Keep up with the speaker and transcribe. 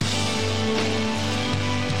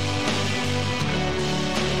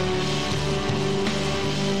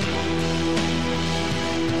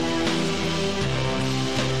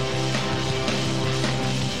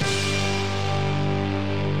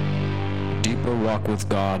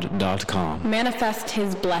deeperwalkwithgod.com. Manifest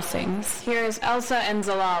His blessings. Here is Elsa and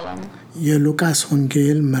Zelalem. የሉቃስ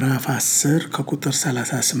ወንጌል ምዕራፍ 10 ከቁጥር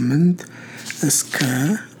 38 እስከ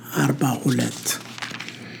 42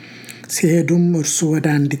 ሲሄዱም እርሱ ወደ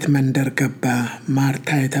አንዲት መንደር ገባ። ማርታ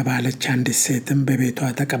የተባለች አንዲት ሴትም በቤቷ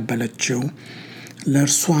ተቀበለችው።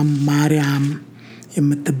 ለእርሷም ማርያም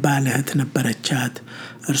የምትባል እህት ነበረቻት።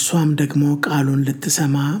 እርሷም ደግሞ ቃሉን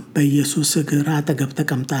ልትሰማ በኢየሱስ እግር አጠገብ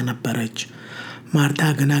ተቀምጣ ነበረች። ማርታ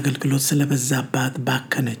ግን አገልግሎት ስለበዛባት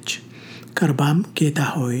ባከነች። ቀርባም ጌታ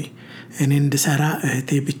ሆይ እኔ እንድሰራ እህቴ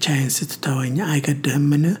ብቻዬን ስትተወኝ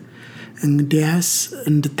አይገድህምን? እንግዲያስ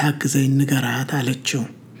እንድታግዘኝ ንገራት አለችው።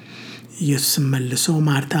 ኢየሱስም መልሶ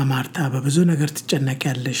ማርታ ማርታ በብዙ ነገር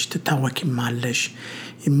ትጨነቂያለሽ፣ ትታወኪማለሽ።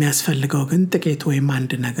 የሚያስፈልገው ግን ጥቂት ወይም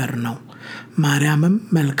አንድ ነገር ነው። ማርያምም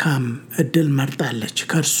መልካም ዕድል መርጣለች፣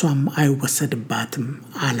 ከእርሷም አይወሰድባትም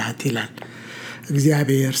አላት ይላል።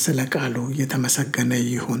 እግዚአብሔር ስለ ቃሉ የተመሰገነ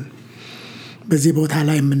ይሁን። በዚህ ቦታ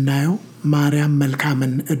ላይ የምናየው ማርያም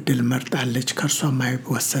መልካምን ዕድል መርጣለች፣ ከእርሷም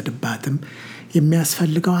አይወሰድባትም፣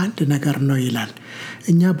 የሚያስፈልገው አንድ ነገር ነው ይላል።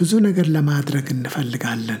 እኛ ብዙ ነገር ለማድረግ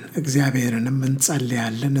እንፈልጋለን፣ እግዚአብሔርንም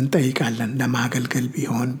እንጸልያለን፣ እንጠይቃለን። ለማገልገል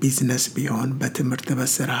ቢሆን፣ ቢዝነስ ቢሆን፣ በትምህርት፣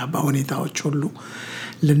 በስራ፣ በሁኔታዎች ሁሉ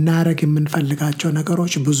ልናረግ የምንፈልጋቸው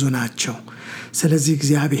ነገሮች ብዙ ናቸው። ስለዚህ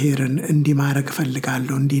እግዚአብሔርን እንዲህ ማድረግ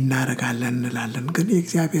እፈልጋለሁ፣ እንዲህ እናረጋለን እንላለን። ግን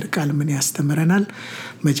የእግዚአብሔር ቃል ምን ያስተምረናል?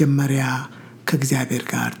 መጀመሪያ ከእግዚአብሔር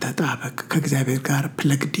ጋር ተጣበቅ፣ ከእግዚአብሔር ጋር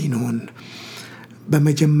ፕለግድ ሁን።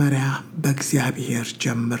 በመጀመሪያ በእግዚአብሔር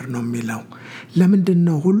ጀምር ነው የሚለው። ለምንድን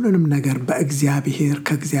ነው ሁሉንም ነገር በእግዚአብሔር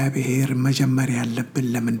ከእግዚአብሔር መጀመር ያለብን?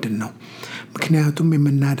 ለምንድን ነው? ምክንያቱም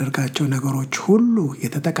የምናደርጋቸው ነገሮች ሁሉ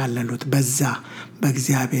የተጠቃለሉት በዛ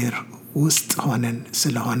በእግዚአብሔር ውስጥ ሆነን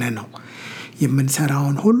ስለሆነ ነው።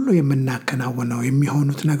 የምንሰራውን ሁሉ የምናከናውነው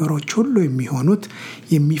የሚሆኑት ነገሮች ሁሉ የሚሆኑት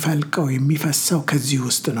የሚፈልቀው የሚፈሰው ከዚህ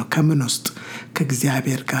ውስጥ ነው። ከምን ውስጥ?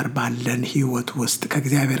 ከእግዚአብሔር ጋር ባለን ሕይወት ውስጥ፣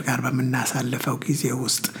 ከእግዚአብሔር ጋር በምናሳልፈው ጊዜ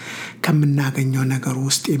ውስጥ፣ ከምናገኘው ነገር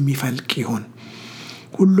ውስጥ የሚፈልቅ ይሁን።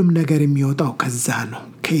 ሁሉም ነገር የሚወጣው ከዛ ነው።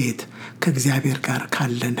 ከየት? ከእግዚአብሔር ጋር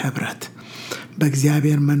ካለን ህብረት።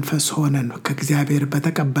 በእግዚአብሔር መንፈስ ሆነን ከእግዚአብሔር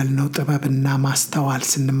በተቀበልነው ጥበብና ማስተዋል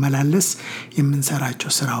ስንመላለስ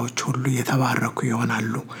የምንሰራቸው ስራዎች ሁሉ የተባረኩ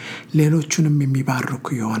ይሆናሉ፣ ሌሎቹንም የሚባርኩ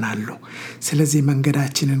ይሆናሉ። ስለዚህ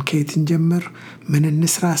መንገዳችንን ከየት እንጀምር? ምን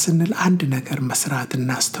እንስራ ስንል አንድ ነገር መስራት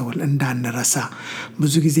እናስተውል፣ እንዳንረሳ።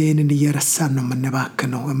 ብዙ ጊዜ ይህንን እየረሳን ነው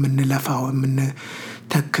የምንባክነው፣ የምንለፋው፣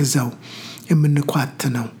 የምንተክዘው፣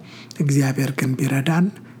 የምንኳትነው። እግዚአብሔር ግን ቢረዳን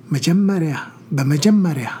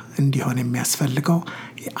በመጀመሪያ እንዲሆን የሚያስፈልገው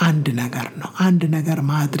አንድ ነገር ነው። አንድ ነገር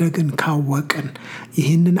ማድረግን ካወቅን፣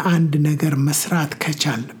 ይህንን አንድ ነገር መስራት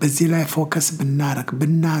ከቻል፣ በዚህ ላይ ፎከስ ብናረግ፣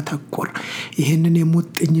 ብናተኩር፣ ይህንን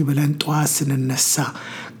የሙጥኝ ብለን ጠዋት ስንነሳ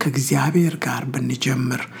ከእግዚአብሔር ጋር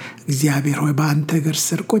ብንጀምር፣ እግዚአብሔር ሆይ በአንተ እግር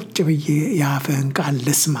ስር ቁጭ ብዬ የአፍህን ቃል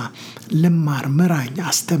ልስማ፣ ልማር፣ ምራኝ፣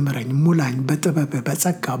 አስተምረኝ፣ ሙላኝ፣ በጥበብ፣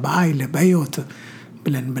 በጸጋ፣ በኃይል፣ በሕይወት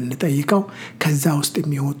ብለን ብንጠይቀው ከዛ ውስጥ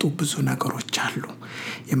የሚወጡ ብዙ ነገሮች አሉ።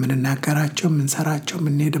 የምንናገራቸው፣ የምንሰራቸው፣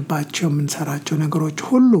 የምንሄድባቸው፣ የምንሰራቸው ነገሮች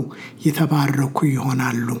ሁሉ የተባረኩ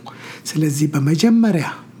ይሆናሉ። ስለዚህ በመጀመሪያ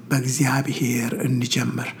በእግዚአብሔር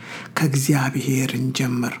እንጀምር፣ ከእግዚአብሔር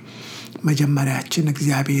እንጀምር። መጀመሪያችን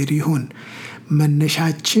እግዚአብሔር ይሁን፣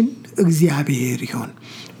 መነሻችን እግዚአብሔር ይሁን።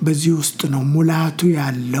 በዚህ ውስጥ ነው ሙላቱ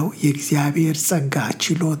ያለው። የእግዚአብሔር ጸጋ፣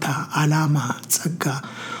 ችሎታ፣ ዓላማ፣ ጸጋ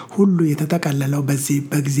ሁሉ የተጠቀለለው በዚህ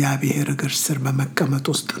በእግዚአብሔር እግር ስር በመቀመጥ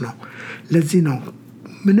ውስጥ ነው። ለዚህ ነው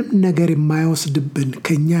ምንም ነገር የማይወስድብን፣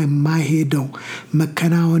 ከኛ የማይሄደው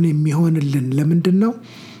መከናወን የሚሆንልን። ለምንድን ነው?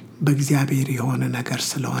 በእግዚአብሔር የሆነ ነገር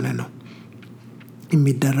ስለሆነ ነው።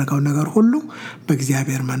 የሚደረገው ነገር ሁሉ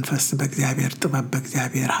በእግዚአብሔር መንፈስ፣ በእግዚአብሔር ጥበብ፣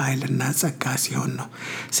 በእግዚአብሔር ኃይልና ጸጋ ሲሆን ነው።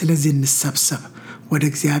 ስለዚህ እንሰብሰብ፣ ወደ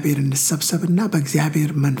እግዚአብሔር እንሰብሰብና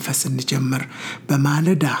በእግዚአብሔር መንፈስ እንጀምር።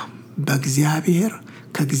 በማለዳ በእግዚአብሔር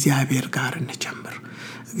ከእግዚአብሔር ጋር እንጀምር።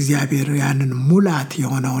 እግዚአብሔር ያንን ሙላት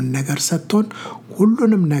የሆነውን ነገር ሰጥቶን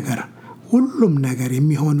ሁሉም ነገር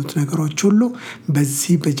የሚሆኑት ነገሮች ሁሉ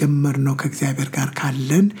በዚህ በጀመርነው ከእግዚአብሔር ጋር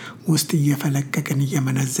ካለን ውስጥ እየፈለቀቅን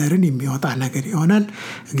እየመነዘርን የሚወጣ ነገር ይሆናል።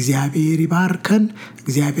 እግዚአብሔር ይባርከን።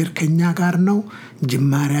 እግዚአብሔር ከኛ ጋር ነው።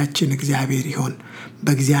 ጅማሬያችን እግዚአብሔር ይሆን።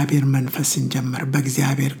 በእግዚአብሔር መንፈስ እንጀምር፣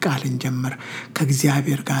 በእግዚአብሔር ቃል እንጀምር፣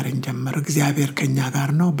 ከእግዚአብሔር ጋር እንጀምር። እግዚአብሔር ከኛ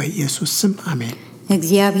ጋር ነው። በኢየሱስ ስም አሜን።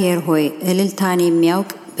 እግዚአብሔር ሆይ እልልታን የሚያውቅ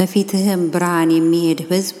በፊትህም ብርሃን የሚሄድ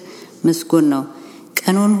ሕዝብ ምስጉን ነው።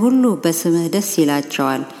 ቀኑን ሁሉ በስምህ ደስ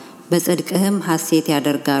ይላቸዋል፣ በጽድቅህም ሐሴት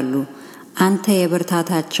ያደርጋሉ። አንተ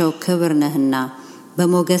የብርታታቸው ክብር ነህና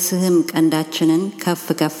በሞገስህም ቀንዳችንን ከፍ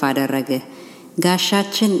ከፍ አደረግህ።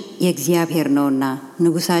 ጋሻችን የእግዚአብሔር ነውና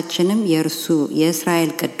ንጉሳችንም የእርሱ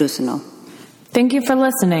የእስራኤል ቅዱስ ነው። Thank you for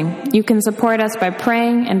listening. You can support us by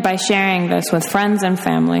praying and by sharing this with friends and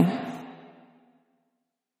family.